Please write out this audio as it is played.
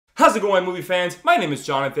How's it going, movie fans? My name is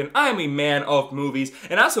Jonathan. I am a man of movies,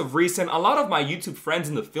 and as of recent, a lot of my YouTube friends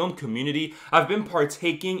in the film community have been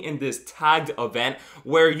partaking in this tagged event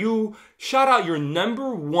where you shout out your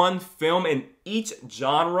 #1 film in each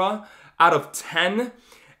genre out of 10.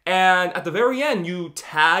 And at the very end, you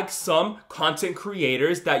tag some content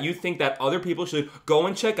creators that you think that other people should go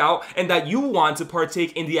and check out and that you want to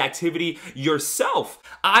partake in the activity yourself.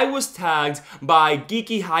 I was tagged by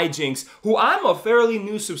GeekyHiJynx, who I'm a fairly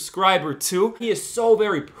new subscriber to. He is so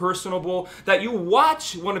very personable that you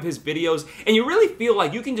watch one of his videos and you really feel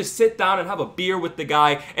like you can just sit down and have a beer with the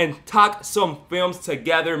guy and talk some films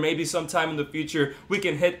together. Maybe sometime in the future we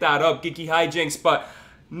can hit that up, GeekyHiJynx. But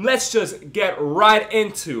let's just get right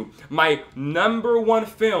into my #1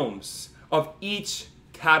 films of each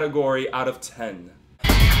category out of 10.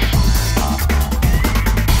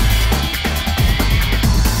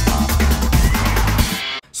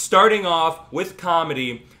 Starting off with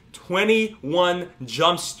comedy, 21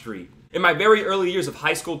 Jump Street. In my very early years of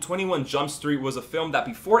high school, 21 Jump Street was a film that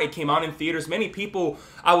before it came out in theaters, many people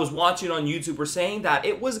I was watching on YouTube were saying that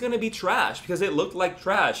it was gonna be trash because it looked like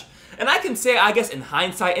trash. And I can say, I guess in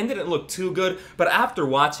hindsight, it didn't look too good, but after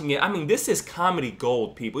watching it, I mean, this is comedy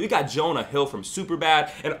gold, people. You got Jonah Hill from Superbad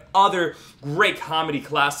and other great comedy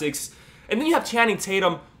classics. And then you have Channing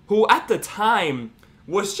Tatum, who at the time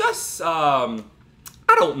was just,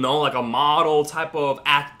 I don't know, like a model type of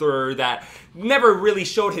actor that never really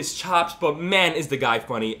showed his chops, but man, is the guy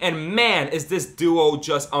funny. And man, is this duo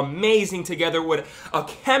just amazing together with a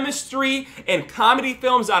chemistry in comedy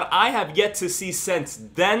films that I have yet to see since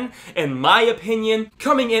then, in my opinion.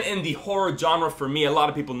 Coming in the horror genre for me, a lot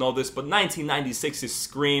of people know this, but 1996's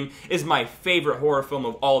Scream is my favorite horror film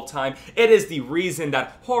of all time. It is the reason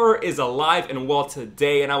that horror is alive and well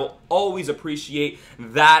today, and I will always appreciate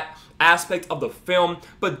that aspect of the film,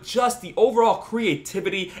 but just the overall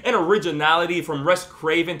creativity and originality from Wes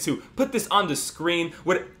Craven to put this on the screen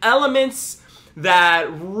with elements that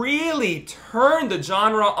really turn the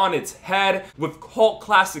genre on its head with cult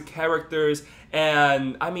classic characters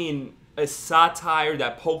and, I mean, a satire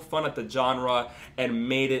that poked fun at the genre and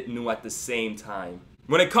made it new at the same time.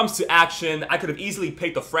 When it comes to action, I could have easily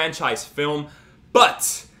picked a franchise film,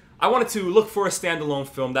 but I wanted to look for a standalone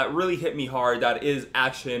film that really hit me hard, that is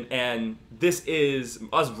action, and this is,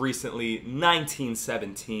 as recently,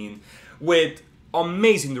 1917, with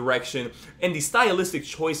amazing direction and the stylistic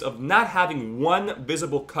choice of not having one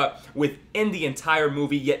visible cut within the entire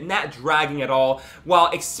movie, yet not dragging at all,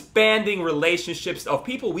 while expanding relationships of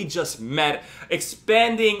people we just met,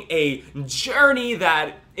 expanding a journey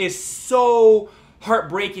that is so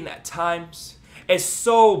heartbreaking at times. It's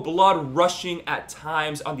so blood-rushing at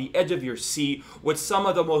times, on the edge of your seat, with some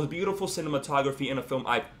of the most beautiful cinematography in a film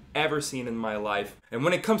I've ever seen in my life. And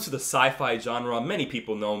when it comes to the sci-fi genre, many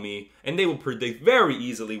people know me, and they will predict very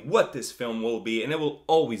easily what this film will be, and it will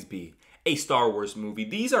always be a Star Wars movie.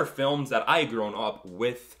 These are films that I've grown up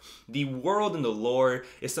with. The world and the lore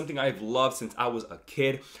is something I've loved since I was a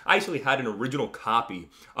kid. I actually had an original copy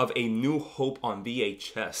of A New Hope on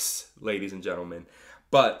VHS, ladies and gentlemen.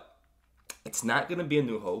 But it's not going to be A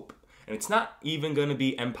New Hope, and it's not even going to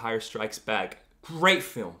be Empire Strikes Back. Great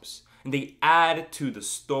films, and they add to the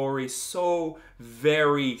story so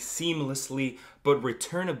very seamlessly, but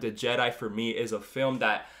Return of the Jedi for me is a film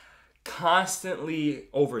that constantly,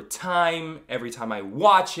 over time, every time I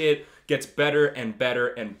watch it, gets better and better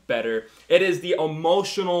and better. It is the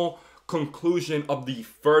emotional conclusion of the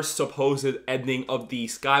first supposed ending of the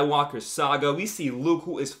Skywalker saga. We see Luke,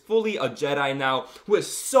 who is fully a Jedi now, who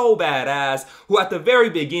is so badass, who at the very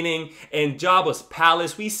beginning in Jabba's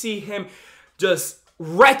palace, we see him just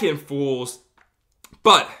wrecking fools.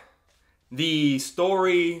 But the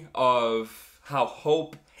story of how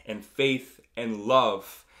hope and faith and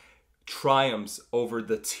love triumphs over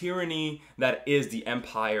the tyranny that is the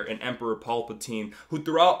Empire and Emperor Palpatine, who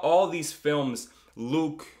throughout all these films,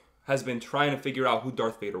 Luke has been trying to figure out who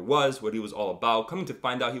Darth Vader was, what he was all about, coming to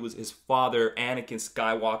find out he was his father, Anakin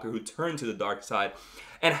Skywalker, who turned to the dark side,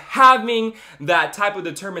 and having that type of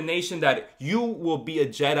determination that you will be a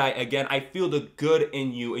Jedi again. I feel the good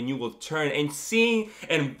in you and you will turn, and seeing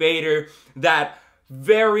in Vader that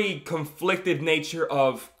very conflicted nature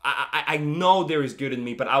of, I know there is good in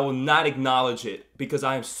me, but I will not acknowledge it because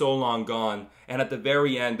I am so long gone. And at the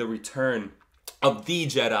very end, the return of the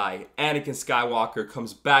Jedi, Anakin Skywalker,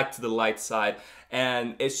 comes back to the light side,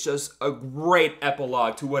 and it's just a great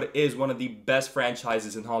epilogue to what is one of the best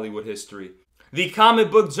franchises in Hollywood history. The comic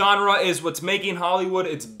book genre is what's making Hollywood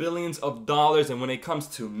its billions of dollars, and when it comes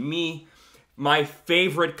to me, my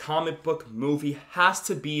favorite comic book movie has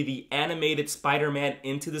to be the animated Spider-Man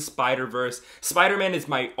Into the Spider-Verse. Spider-Man is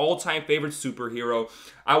my all-time favorite superhero.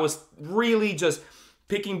 I was really just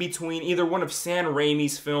picking between either one of Sam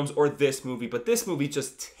Raimi's films or this movie, but this movie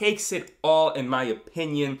just takes it all, in my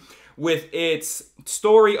opinion, with its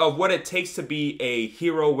story of what it takes to be a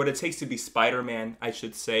hero, what it takes to be Spider-Man, I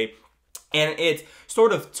should say, and its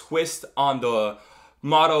sort of twist on the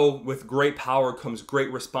motto, with great power comes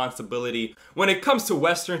great responsibility. When it comes to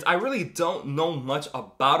Westerns, I really don't know much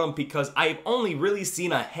about them because I've only really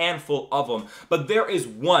seen a handful of them. But there is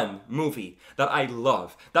one movie that I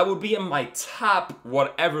love that would be in my top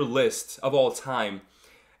whatever list of all time,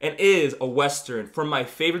 and is a Western from my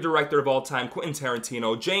favorite director of all time, Quentin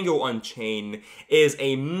Tarantino. Django Unchained is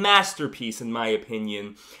a masterpiece in my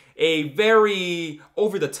opinion. A very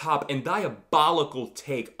over-the-top and diabolical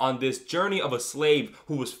take on this journey of a slave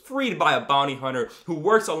who was freed by a bounty hunter who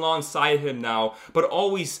works alongside him now, but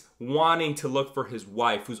always wanting to look for his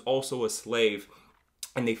wife, who's also a slave.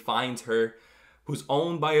 And they find her, who's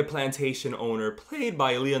owned by a plantation owner, played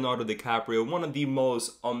by Leonardo DiCaprio, one of the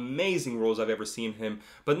most amazing roles I've ever seen him,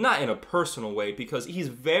 but not in a personal way, because he's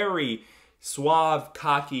very suave,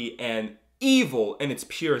 cocky, and evil in its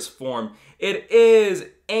purest form. It is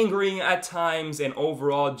angering at times, and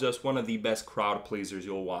overall just one of the best crowd pleasers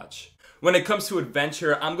you'll watch. When it comes to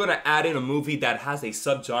adventure, I'm gonna add in a movie that has a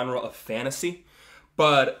subgenre of fantasy,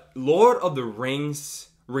 but Lord of the Rings,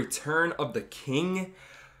 Return of the King,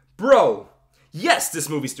 bro, yes, this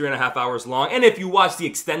movie's 3.5 hours long, and if you watch the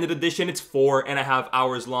extended edition, it's 4.5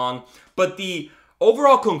 hours long, but the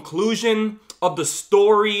overall conclusion of the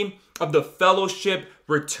story of the Fellowship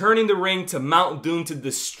returning the ring to Mount Doom to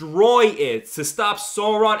destroy it, to stop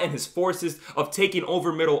Sauron and his forces of taking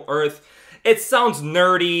over Middle-earth. It sounds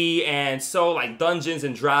nerdy and so like Dungeons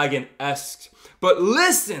and Dragon-esque. But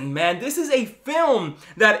listen, man, this is a film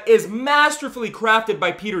that is masterfully crafted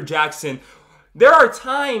by Peter Jackson. There are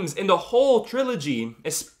times in the whole trilogy,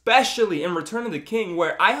 especially in Return of the King,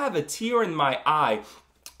 where I have a tear in my eye.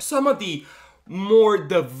 Some of the more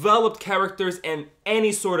developed characters in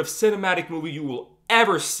any sort of cinematic movie you will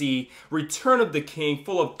ever see. Return of the King,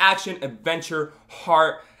 full of action, adventure,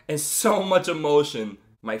 heart, and so much emotion.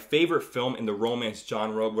 My favorite film in the romance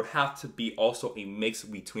genre would have to be also a mix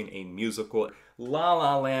between a musical. La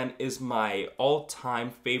La Land is my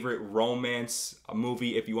all-time favorite romance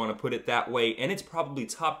movie, if you want to put it that way, and it's probably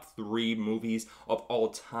top 3 movies of all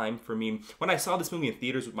time for me. When I saw this movie in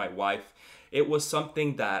theaters with my wife, it was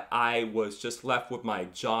something that I was just left with my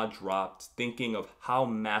jaw dropped, thinking of how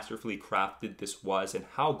masterfully crafted this was and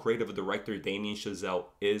how great of a director Damien Chazelle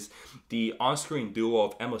is. The on-screen duo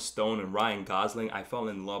of Emma Stone and Ryan Gosling I fell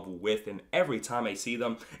in love with, and every time I see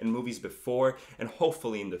them in movies before and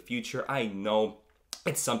hopefully in the future, I know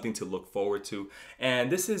it's something to look forward to.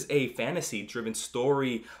 And this is a fantasy-driven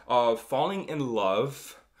story of falling in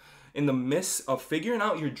love in the midst of figuring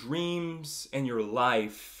out your dreams and your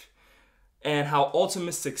life, and how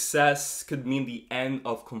ultimate success could mean the end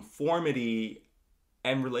of conformity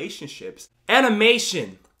and relationships.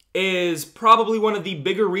 Animation is probably one of the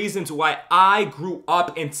bigger reasons why I grew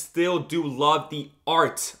up and still do love the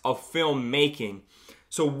art of filmmaking.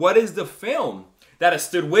 So what is the film that has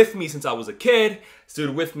stood with me since I was a kid,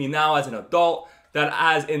 stood with me now as an adult, that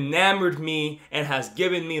has enamored me and has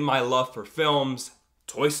given me my love for films?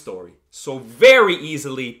 Toy Story. So very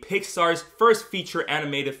easily, Pixar's first feature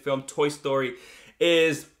animated film, Toy Story,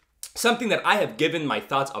 is something that I have given my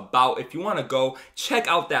thoughts about. If you want to go check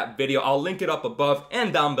out that video, I'll link it up above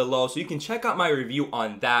and down below so you can check out my review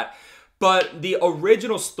on that. But the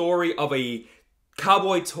original story of a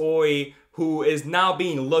cowboy toy who is now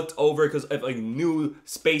being looked over because of a new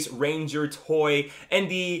Space Ranger toy, and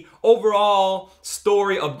the overall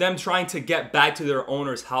story of them trying to get back to their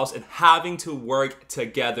owner's house and having to work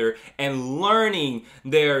together and learning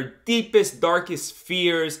their deepest, darkest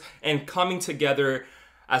fears and coming together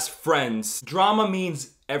as friends. Drama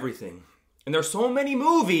means everything. And there's so many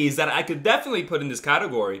movies that I could definitely put in this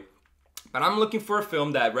category, but I'm looking for a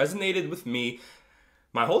film that resonated with me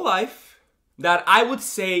my whole life, that I would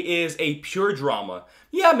say is a pure drama.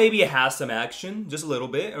 Yeah, maybe it has some action, just a little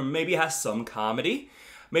bit, or maybe it has some comedy.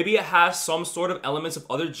 Maybe it has some sort of elements of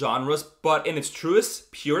other genres, but in its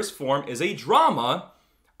truest, purest form is a drama.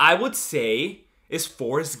 I would say is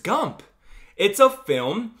Forrest Gump. It's a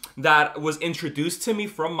film that was introduced to me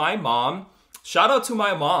from my mom. Shout out to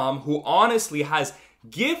my mom, who honestly has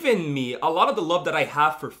given me a lot of the love that I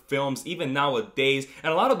have for films even nowadays,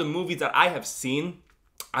 and a lot of the movies that I have seen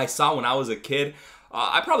I saw when I was a kid.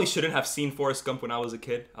 I probably shouldn't have seen Forrest Gump when I was a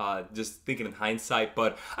kid, just thinking in hindsight,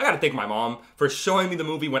 but I gotta thank my mom for showing me the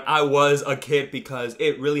movie when I was a kid because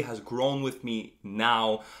it really has grown with me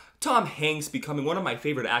now. Tom Hanks becoming one of my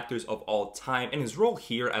favorite actors of all time, and his role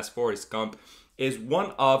here as Forrest Gump is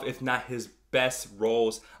one of, if not his best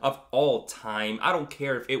roles of all time. I don't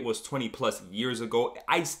care if it was 20 plus years ago,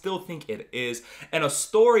 I still think it is. And a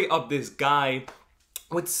story of this guy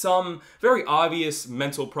with some very obvious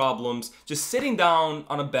mental problems, just sitting down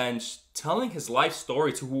on a bench, telling his life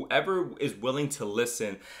story to whoever is willing to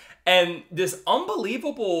listen. And this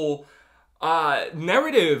unbelievable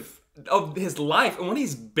narrative of his life and what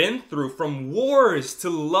he's been through, from wars to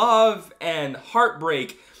love and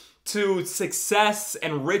heartbreak to success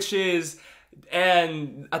and riches.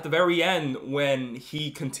 And at the very end, when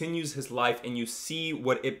he continues his life and you see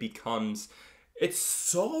what it becomes, it's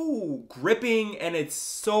so gripping and it's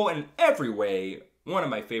so, in every way, one of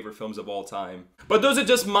my favorite films of all time. But those are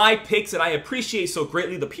just my picks, and I appreciate so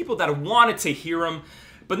greatly the people that wanted to hear them.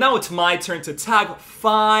 But now it's my turn to tag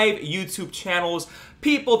 5 YouTube channels,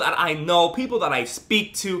 people that I know, people that I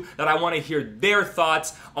speak to, that I want to hear their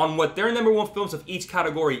thoughts on what their #1 films of each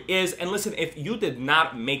category is. And listen, if you did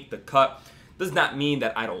not make the cut, does not mean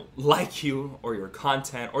that I don't like you or your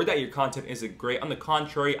content or that your content isn't great. On the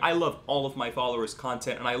contrary, I love all of my followers'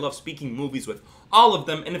 content and I love speaking movies with all of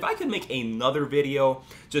them. And if I could make another video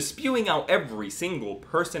just spewing out every single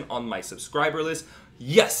person on my subscriber list,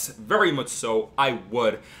 yes, very much so, I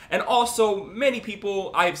would. And also, many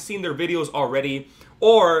people, I've seen their videos already,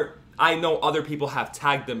 or I know other people have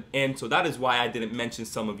tagged them in, so that is why I didn't mention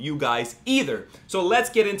some of you guys either. So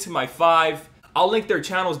let's get into my 5. I'll link their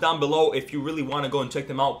channels down below if you really want to go and check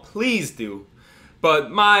them out. Please do. But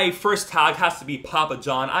my first tag has to be Poppa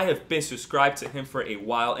Jon. I have been subscribed to him for a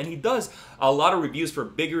while, and he does a lot of reviews for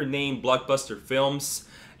bigger name blockbuster films,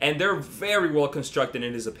 and they're very well constructed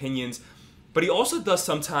in his opinions. But he also does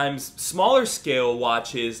sometimes smaller scale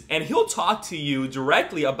watches, and he'll talk to you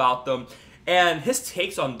directly about them. And his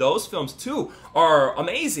takes on those films too are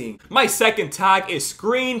amazing. My second tag is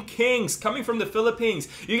Screen Kings, coming from the Philippines.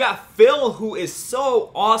 You got Phil, who is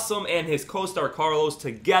so awesome, and his co-star Carlos.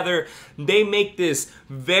 Together, they make this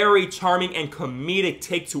very charming and comedic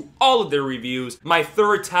take to all of their reviews. My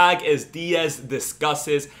third tag is Diaz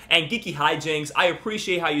Discusses and GeekyHiJynx. I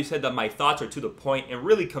appreciate how you said that my thoughts are to the point and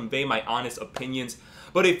really convey my honest opinions.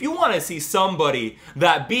 But if you want to see somebody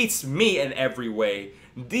that beats me in every way,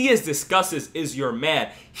 Diaz Discusses is your man.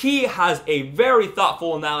 He has a very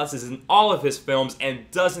thoughtful analysis in all of his films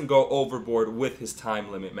and doesn't go overboard with his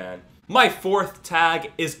time limit, man. My fourth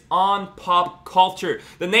tag is On Pop Culture.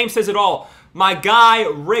 The name says it all. My guy,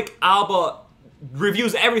 Rick Alba,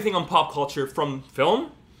 reviews everything on pop culture, from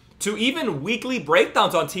film to even weekly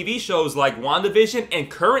breakdowns on TV shows like WandaVision,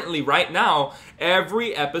 and currently, right now,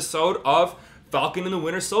 every episode of Falcon and the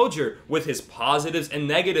Winter Soldier, with his positives and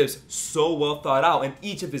negatives so well thought out in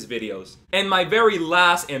each of his videos. And my very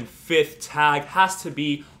last and fifth tag has to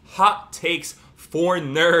be Hot Takes for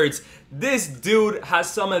Nerds. This dude has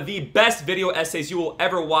some of the best video essays you will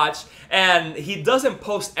ever watch, and he doesn't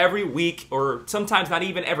post every week, or sometimes not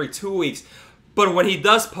even every 2 weeks. But when he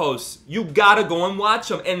does post, you gotta go and watch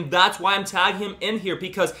him, and that's why I'm tagging him in here,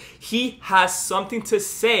 because he has something to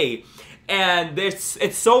say, and it's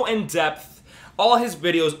so in-depth. All his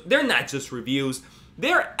videos, they're not just reviews,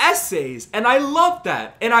 they're essays, and I love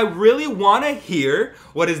that. And I really want to hear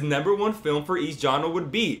what his #1 film for each genre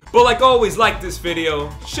would be. But like always, like this video,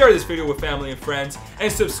 share this video with family and friends,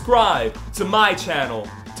 and subscribe to my channel.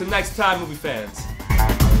 Till next time, movie fans.